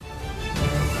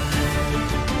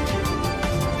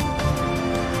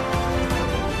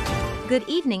Good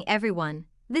evening, everyone.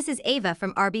 This is Ava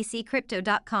from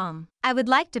rbccrypto.com. I would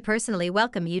like to personally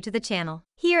welcome you to the channel.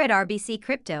 Here at RBC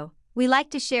Crypto, we like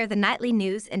to share the nightly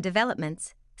news and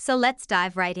developments, so let's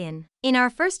dive right in. In our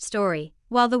first story,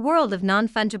 while the world of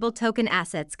non-fungible token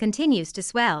assets continues to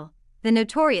swell, the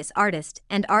notorious artist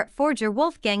and art forger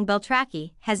Wolfgang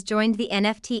Beltracchi has joined the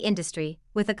NFT industry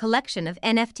with a collection of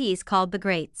NFTs called The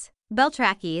Greats.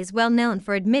 Beltracchi is well known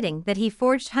for admitting that he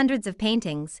forged hundreds of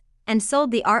paintings and sold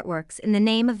the artworks in the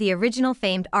name of the original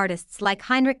famed artists like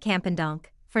Heinrich Campendonck,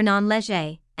 Fernand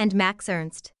Léger, and Max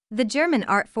Ernst. The German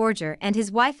art forger and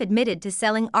his wife admitted to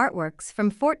selling artworks from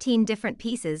 14 different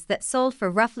pieces that sold for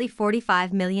roughly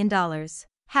 $45 million.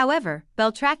 However,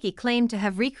 Beltracchi claimed to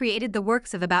have recreated the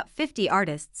works of about 50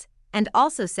 artists, and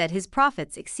also said his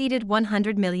profits exceeded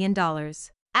 $100 million.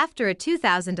 After a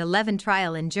 2011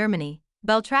 trial in Germany,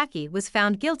 Beltracchi was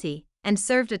found guilty and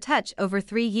served a touch over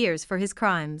 3 years for his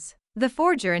crimes. The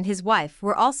forger and his wife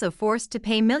were also forced to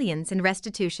pay millions in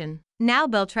restitution. Now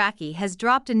Beltracchi has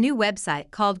dropped a new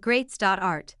website called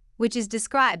Greats.art, which is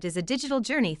described as a digital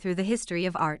journey through the history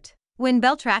of art. When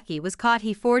Beltracchi was caught,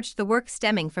 he forged the work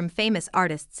stemming from famous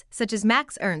artists such as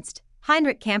Max Ernst,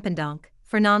 Heinrich Campendonck,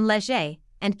 Fernand Léger,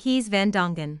 and Kees van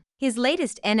Dongen. His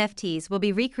latest NFTs will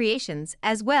be recreations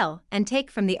as well and take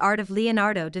from the art of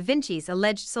Leonardo da Vinci's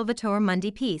alleged Salvator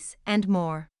Mundi piece and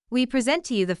more. We present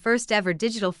to you the first ever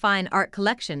digital fine art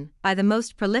collection by the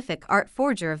most prolific art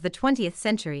forger of the 20th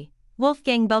century,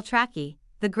 Wolfgang Beltracchi,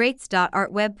 the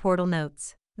Greats.art web portal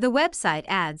notes. The website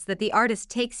adds that the artist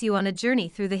takes you on a journey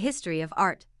through the history of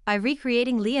art by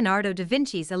recreating Leonardo da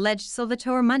Vinci's alleged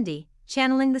Salvator Mundi,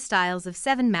 channeling the styles of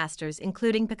 7 masters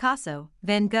including Picasso,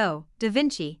 Van Gogh, Da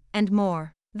Vinci, and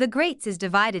more. The Greats is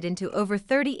divided into over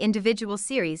 30 individual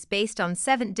series based on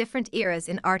 7 different eras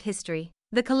in art history.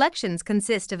 The collections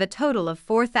consist of a total of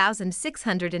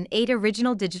 4,608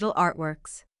 original digital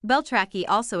artworks. Beltracchi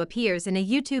also appears in a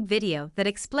YouTube video that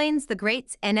explains the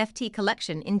Greats NFT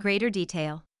collection in greater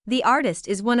detail. The artist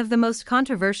is one of the most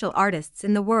controversial artists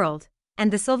in the world,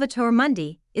 and the Salvator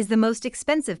Mundi is the most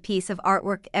expensive piece of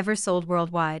artwork ever sold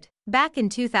worldwide. Back in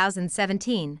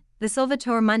 2017, the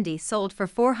Salvator Mundi sold for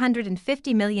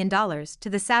 $450 million to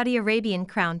the Saudi Arabian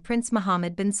Crown Prince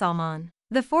Mohammed bin Salman.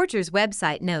 The forger's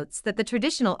website notes that the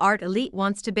traditional art elite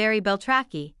wants to bury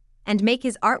Beltracchi and make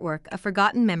his artwork a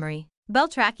forgotten memory.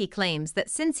 Beltracchi claims that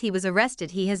since he was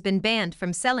arrested he has been banned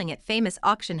from selling at famous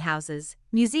auction houses,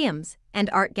 museums, and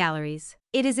art galleries.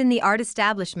 It is in the art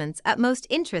establishment's utmost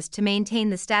interest to maintain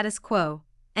the status quo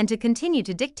and to continue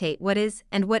to dictate what is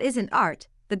and what isn't art,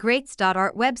 the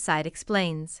Greats.art website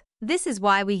explains. This is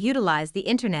why we utilize the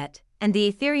internet and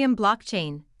the Ethereum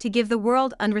blockchain to give the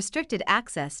world unrestricted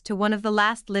access to one of the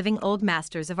last living old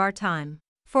masters of our time.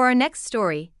 For our next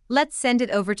story, let's send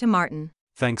it over to Martin.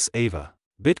 Thanks, Ava.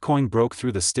 Bitcoin broke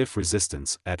through the stiff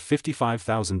resistance at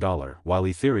 $55,000 while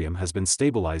Ethereum has been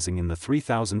stabilizing in the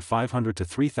 $3,500 to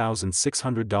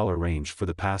 $3,600 range for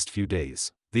the past few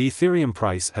days. The Ethereum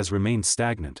price has remained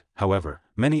stagnant, however,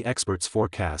 many experts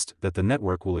forecast that the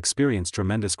network will experience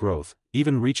tremendous growth,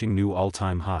 even reaching new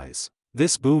all-time highs.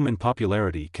 This boom in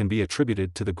popularity can be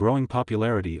attributed to the growing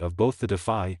popularity of both the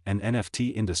DeFi and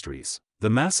NFT industries. The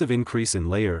massive increase in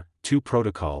Layer 2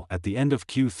 protocol at the end of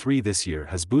Q3 this year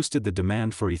has boosted the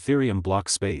demand for Ethereum block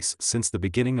space since the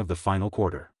beginning of the final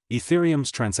quarter.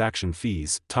 Ethereum's transaction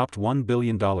fees topped $1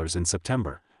 billion in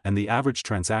September, and the average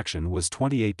transaction was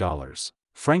 $28.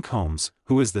 Frank Holmes,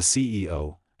 who is the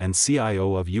CEO and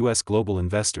CIO of US Global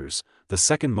Investors, the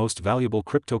second most valuable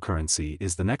cryptocurrency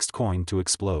is the next coin to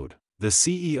explode. The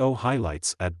CEO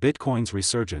highlights that Bitcoin's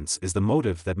resurgence is the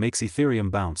motive that makes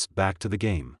Ethereum bounce back to the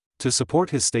game. To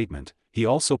support his statement, he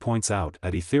also points out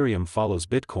that Ethereum follows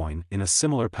Bitcoin in a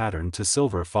similar pattern to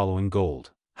silver following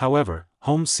gold. However,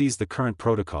 Holmes sees the current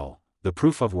protocol, the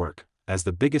proof of work, as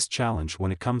the biggest challenge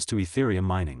when it comes to Ethereum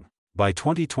mining. By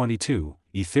 2022,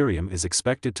 Ethereum is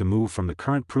expected to move from the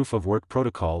current proof of work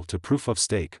protocol to proof of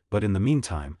stake, but in the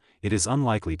meantime, it is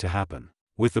unlikely to happen.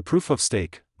 With the proof of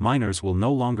stake, miners will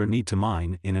no longer need to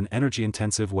mine in an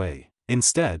energy-intensive way.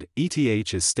 Instead,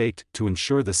 ETH is staked to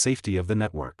ensure the safety of the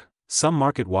network. Some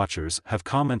market watchers have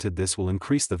commented this will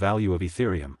increase the value of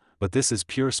Ethereum, but this is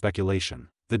pure speculation.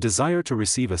 The desire to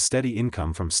receive a steady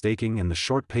income from staking in the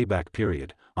short payback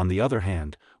period, on the other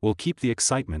hand, will keep the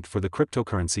excitement for the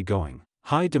cryptocurrency going.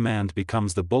 High demand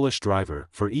becomes the bullish driver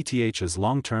for ETH's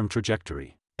long-term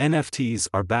trajectory. NFTs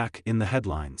are back in the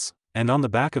headlines. And on the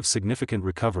back of significant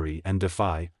recovery and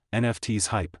DeFi, NFTs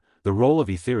hype, the role of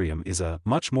Ethereum is a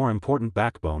much more important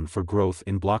backbone for growth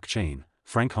in blockchain,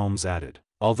 Frank Holmes added.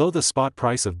 Although the spot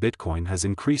price of Bitcoin has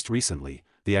increased recently,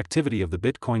 the activity of the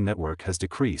Bitcoin network has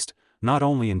decreased, not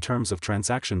only in terms of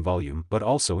transaction volume but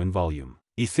also in volume.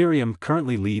 Ethereum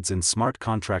currently leads in smart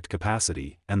contract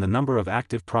capacity and the number of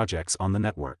active projects on the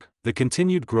network. The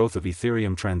continued growth of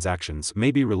Ethereum transactions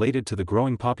may be related to the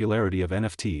growing popularity of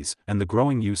NFTs and the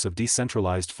growing use of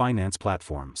decentralized finance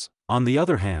platforms. On the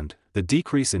other hand, the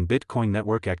decrease in Bitcoin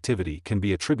network activity can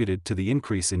be attributed to the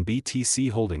increase in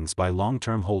BTC holdings by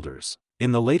long-term holders.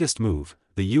 In the latest move,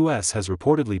 the US has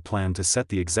reportedly planned to set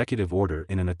the executive order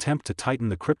in an attempt to tighten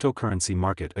the cryptocurrency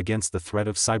market against the threat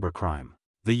of cybercrime.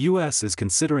 The US is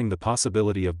considering the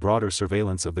possibility of broader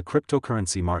surveillance of the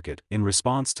cryptocurrency market in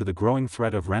response to the growing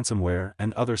threat of ransomware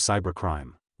and other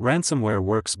cybercrime. Ransomware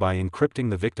works by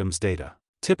encrypting the victim's data.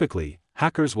 Typically,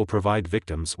 hackers will provide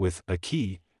victims with a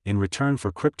key in return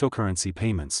for cryptocurrency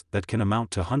payments that can amount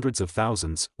to hundreds of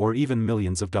thousands or even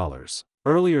millions of dollars.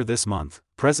 Earlier this month,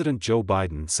 President Joe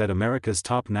Biden said America's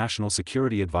top national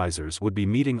security advisors would be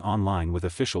meeting online with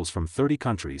officials from 30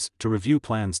 countries to review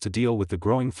plans to deal with the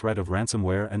growing threat of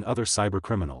ransomware and other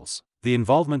cybercriminals. The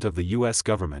involvement of the US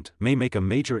government may make a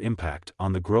major impact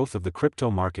on the growth of the crypto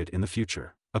market in the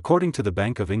future. According to the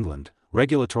Bank of England,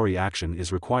 regulatory action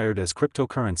is required as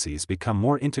cryptocurrencies become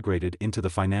more integrated into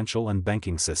the financial and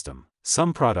banking system.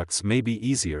 Some products may be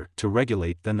easier to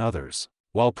regulate than others.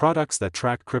 While products that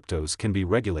track cryptos can be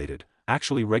regulated,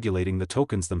 actually regulating the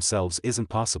tokens themselves isn't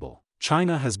possible.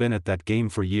 China has been at that game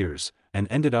for years, and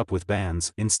ended up with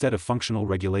bans instead of functional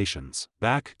regulations.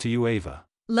 Back to you, Ava.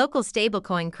 Local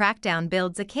stablecoin crackdown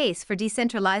builds a case for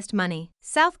decentralized money.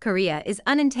 South Korea is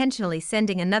unintentionally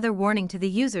sending another warning to the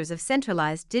users of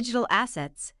centralized digital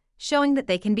assets, showing that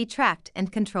they can be tracked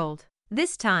and controlled.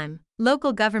 This time,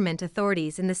 local government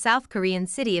authorities in the South Korean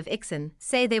city of Iksan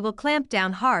say they will clamp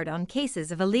down hard on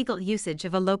cases of illegal usage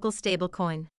of a local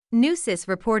stablecoin. NewSys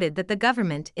reported that the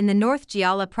government in the North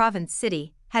Jeolla Province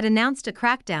city had announced a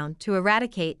crackdown to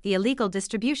eradicate the illegal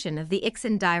distribution of the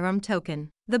Iksan Dairom token.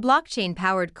 The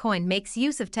blockchain-powered coin makes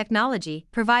use of technology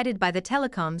provided by the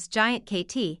telecoms giant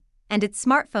KT and its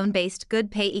smartphone-based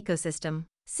GoodPay ecosystem.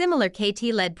 Similar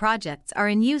KT-led projects are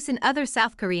in use in other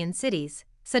South Korean cities,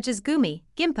 such as Gumi,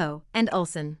 Gimpo, and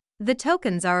Ulsan. The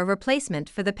tokens are a replacement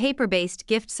for the paper-based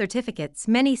gift certificates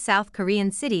many South Korean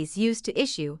cities used to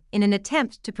issue in an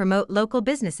attempt to promote local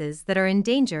businesses that are in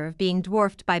danger of being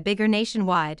dwarfed by bigger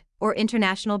nationwide or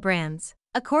international brands.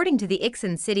 According to the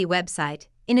Iksan City website,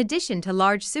 in addition to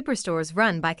large superstores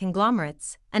run by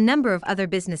conglomerates, a number of other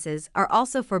businesses are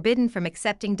also forbidden from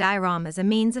accepting Dairom as a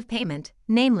means of payment,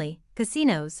 namely,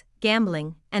 casinos,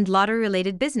 gambling, and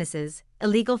lottery-related businesses,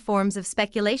 illegal forms of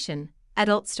speculation,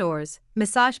 adult stores,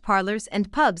 massage parlors,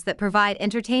 and pubs that provide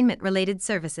entertainment-related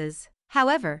services.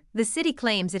 However, the city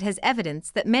claims it has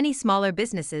evidence that many smaller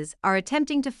businesses are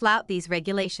attempting to flout these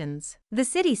regulations. The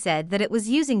city said that it was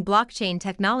using blockchain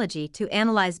technology to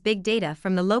analyze big data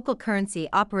from the local currency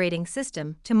operating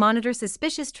system to monitor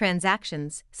suspicious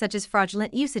transactions, such as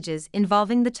fraudulent usages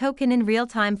involving the token in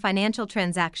real-time financial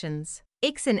transactions.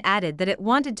 Iksan added that it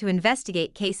wanted to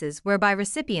investigate cases whereby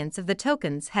recipients of the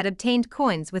tokens had obtained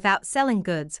coins without selling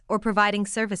goods or providing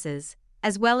services,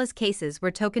 as well as cases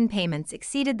where token payments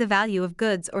exceeded the value of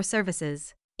goods or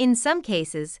services. In some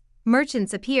cases,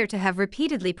 merchants appear to have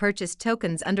repeatedly purchased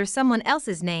tokens under someone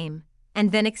else's name,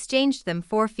 and then exchanged them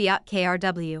for fiat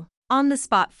KRW.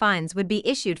 On-the-spot fines would be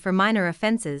issued for minor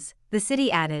offenses, the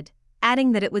city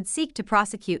adding that it would seek to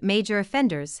prosecute major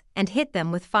offenders and hit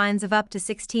them with fines of up to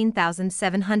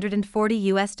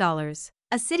 $16,740.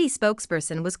 A city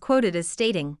spokesperson was quoted as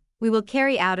stating, "We will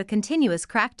carry out a continuous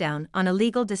crackdown on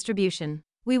illegal distribution.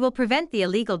 We will prevent the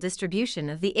illegal distribution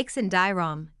of the Iksan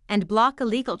Dairom and block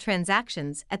illegal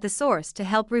transactions at the source to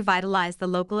help revitalize the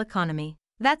local economy."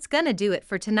 That's gonna do it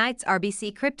for tonight's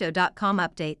rbccrypto.com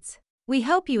updates. We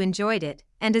hope you enjoyed it,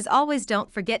 and as always,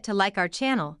 don't forget to like our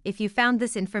channel if you found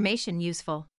this information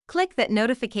useful. Click that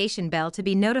notification bell to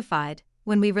be notified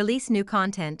when we release new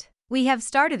content. We have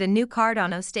started a new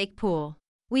Cardano stake pool.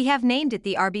 We have named it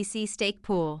the RBC Stake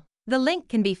Pool. The link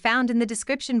can be found in the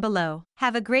description below.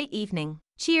 Have a great evening.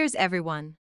 Cheers,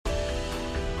 everyone.